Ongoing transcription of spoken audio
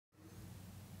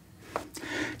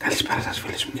Καλησπέρα σας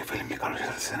φίλες μου και φίλοι μου και καλώς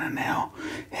ήρθατε σε ένα νέο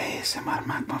ASMR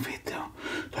Mukbang βίντεο.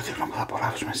 Το δείπνο που θα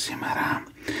απολαύσουμε σήμερα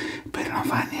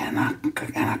περιλαμβάνει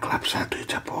ένα κλαμπ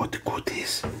σάντουιτς από τη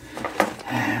Goodys,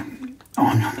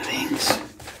 onion rings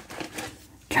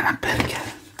και ένα burger.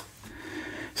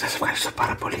 Σας ευχαριστώ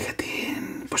πάρα πολύ για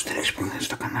την υποστήριξη που δίνετε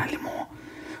στο κανάλι μου.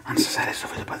 Αν σας αρέσει το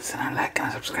βίντεο πατήστε ένα like,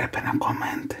 ένα subscribe, ένα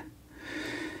comment.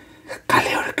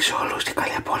 Καλή όρεξη όλους και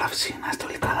καλή απόλαυση. Να είστε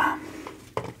όλοι καλά.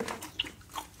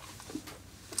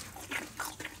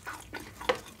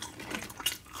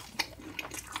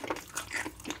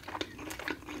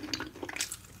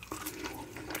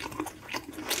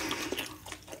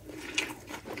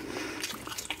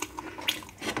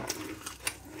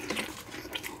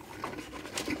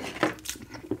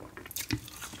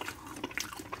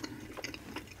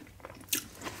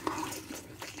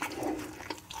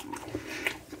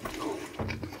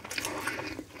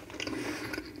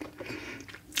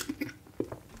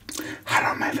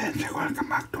 Hello my friends, welcome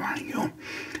back to my new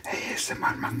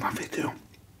ASMR Mukbang video.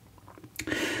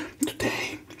 Today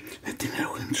the dinner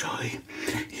we enjoy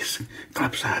is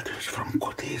club sandwich from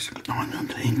Goodys, onion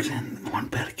rings and one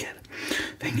burger.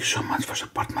 Thank you so much for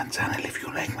supporting my channel. If you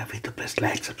like my video, please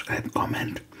like, subscribe,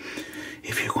 comment.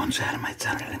 If you want to share my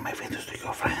channel and my videos to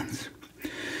your friends.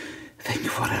 Thank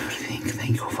you for everything,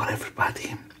 thank you for everybody.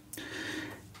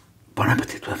 Bon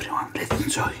appetit to everyone, let's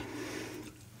enjoy.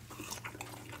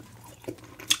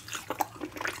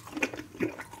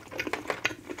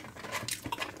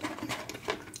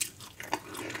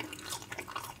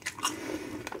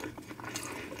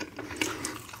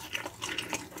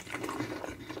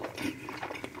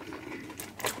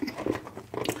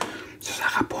 Σας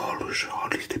αγαπώ όλους,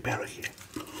 όλοι είστε υπέροχοι.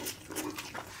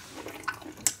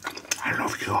 I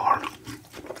love you all.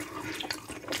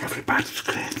 Everybody's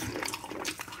great.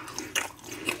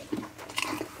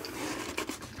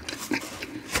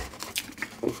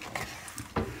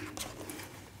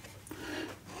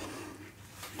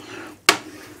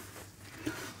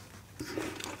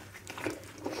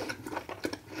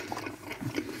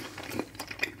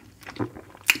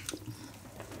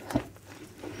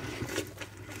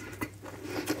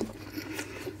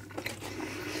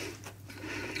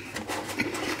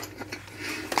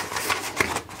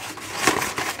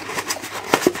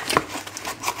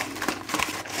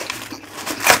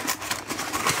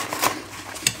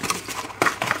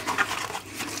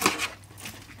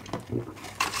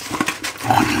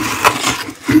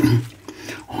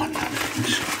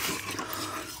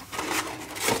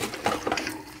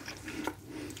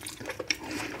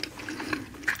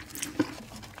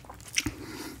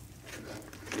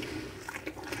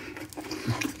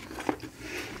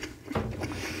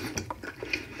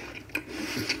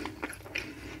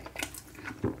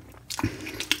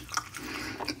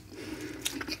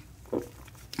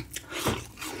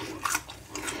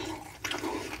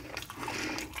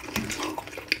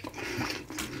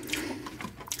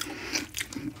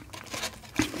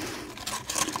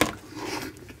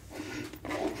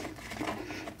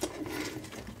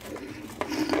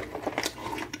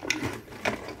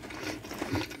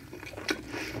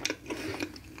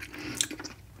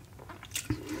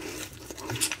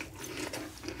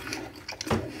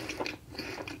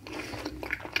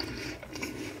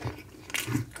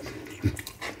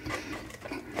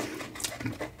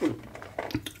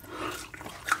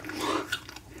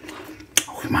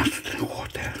 We must drink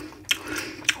water.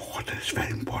 Water is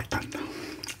very important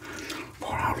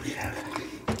for our health.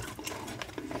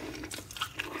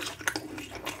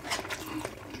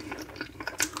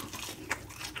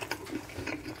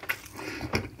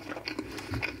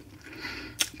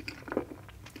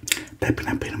 Πρέπει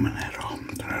να πίνουμε νερό.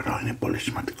 Το νερό είναι πολύ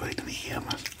σημαντικό για την υγεία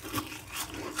μας.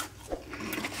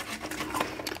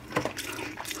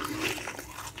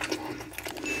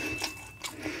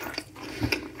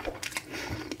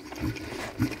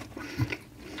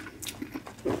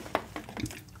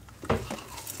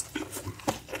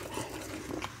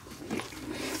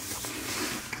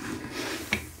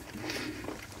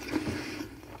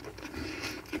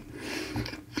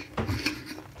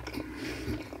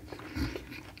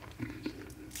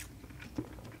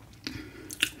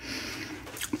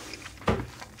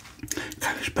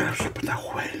 Καλησπέρα στους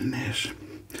πεντάχου Έλληνες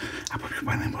από πιο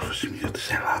πανέμορφο σημείο της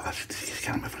Ελλάδας ή της γης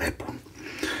για να με βλέπουν.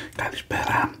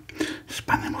 Καλησπέρα στις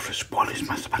πανέμορφες πόλεις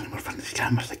μας, στα πανέμορφα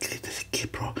νησιά μας, στα Κρήτη, στην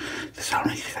Κύπρο, στη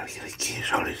Θεσσαλονίκη, στη Χαλκιδική,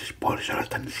 σε όλες τις πόλεις, σε όλα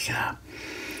τα νησιά.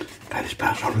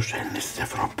 Καλησπέρα σε όλους τους Έλληνες της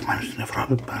Ευρώπη που μένουν στην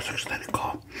Ευρώπη, που μένουν στο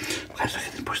εξωτερικό. Ευχαριστώ για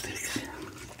την υποστήριξη.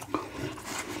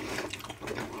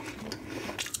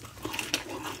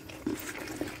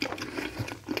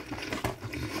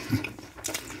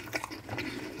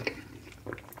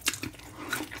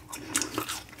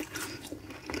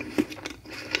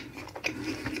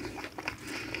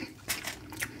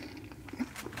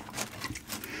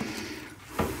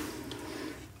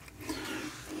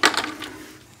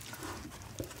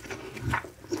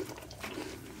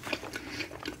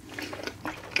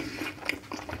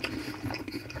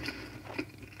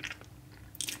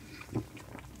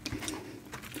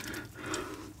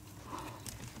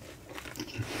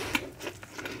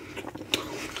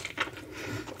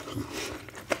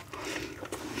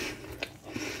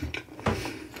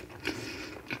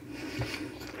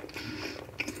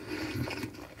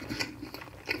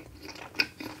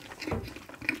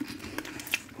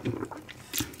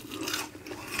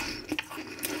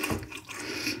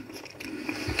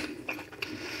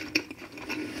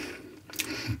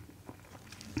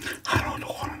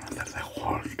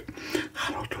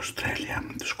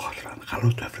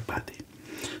 Hello to everybody.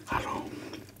 Hello.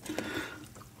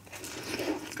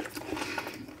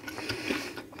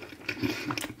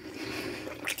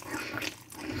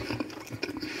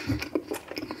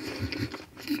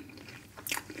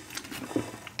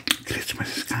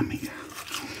 Christmas is coming.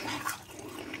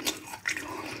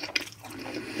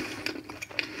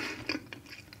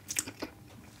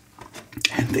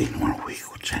 And in 1 week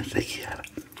we'll change the year.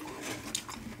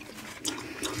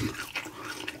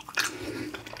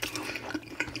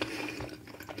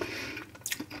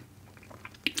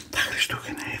 Τα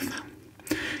Χριστούγεννα ήρθαν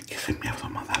και σε μια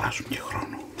εβδομάδα αλλάζουν και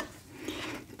χρόνο.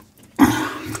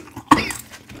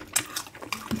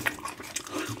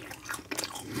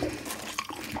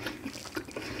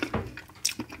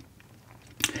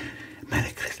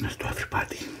 Merry Christmas to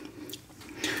everybody.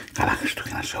 Καλά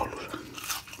Χριστούγεννα σε όλους.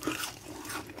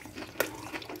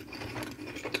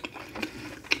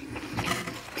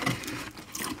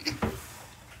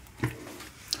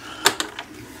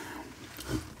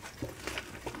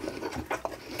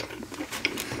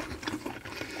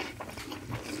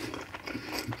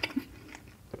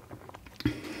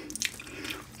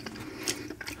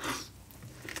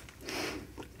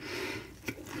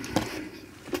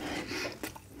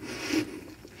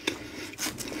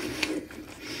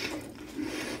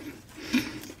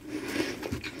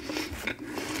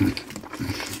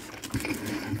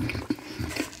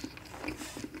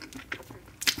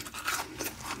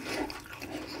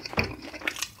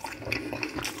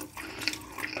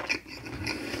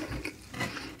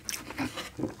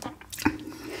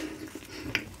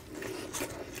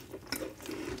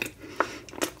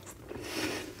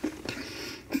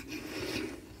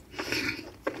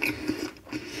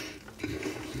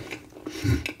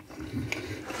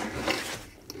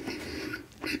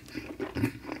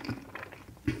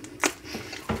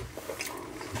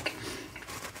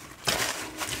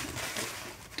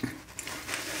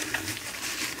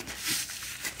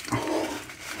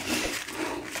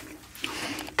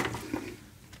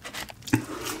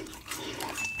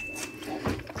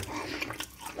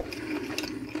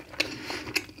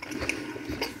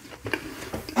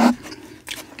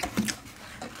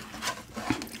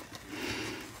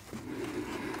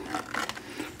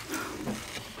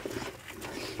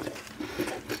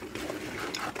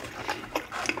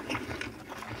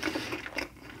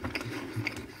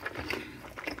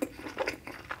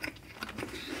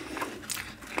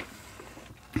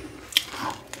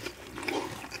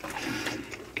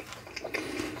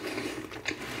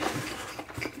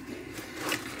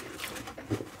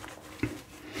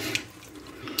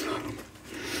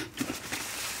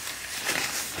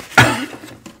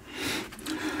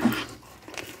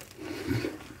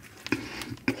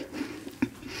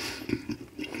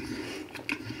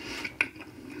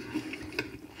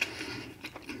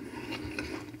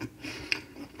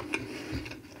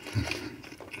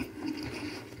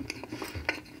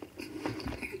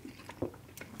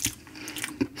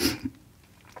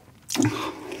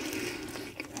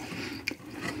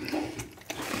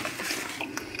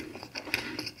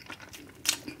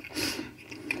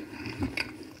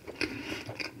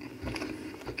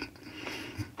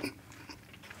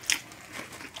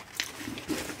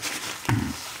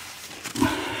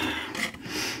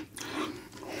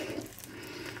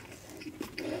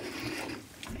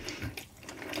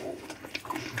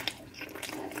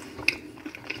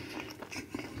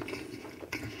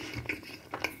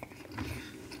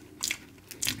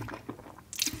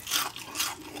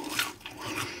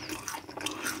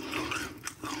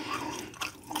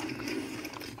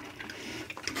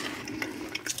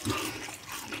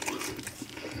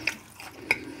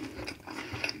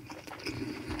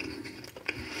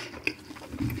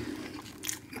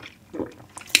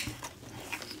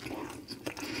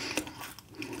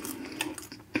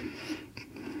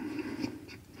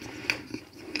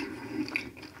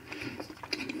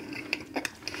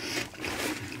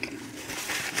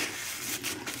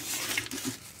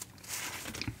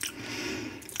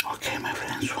 Okay, my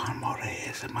friends, one more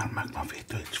ASMR Mukbang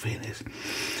video is finished.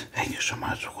 Thank you so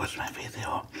much for watching my video.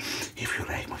 If you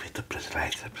like my video, please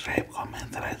like, subscribe,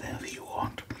 comment, write anything you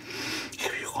want.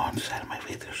 If you want, share my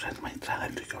videos and my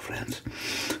channel to your friends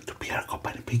to be our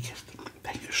company biggest.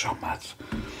 Thank you so much.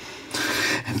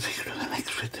 And see you in the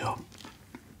next video.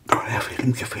 Ωραία φίλοι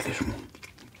μου και φίλες μου.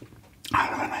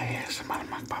 Άλλο ένα ASMR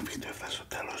Mukbang βίντεο έφτασε στο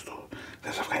τέλος του.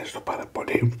 Σας ευχαριστώ πάρα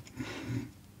πολύ.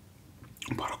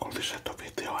 Παρακολουθήστε το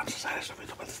βίντεο. Αν σας άρεσε το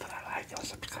βίντεο, πατήστε ένα like, ένα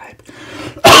subscribe,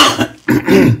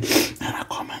 ένα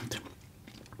comment.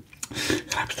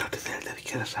 Γράψτε ό,τι θέλετε,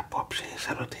 δικές σας απόψεις,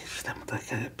 ερωτήσεις, θέματα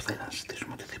που θέλετε να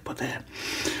συζητήσουμε, οτιδήποτε.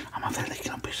 Άμα θέλετε,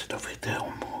 κοινοποιήστε το βίντεο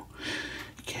μου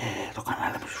και το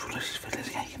κανάλι μου στους φίλους και στις φίλες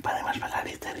για να γίνει πάλι μας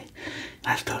μεγαλύτερη.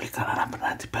 Να είστε όλοι καλά, να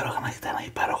περνάτε υπέροχα, να έχετε ένα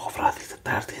υπέροχο βράδυ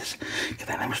Τετάρτης και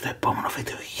τα λέμε στο επόμενο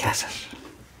βίντεο. Γεια σας!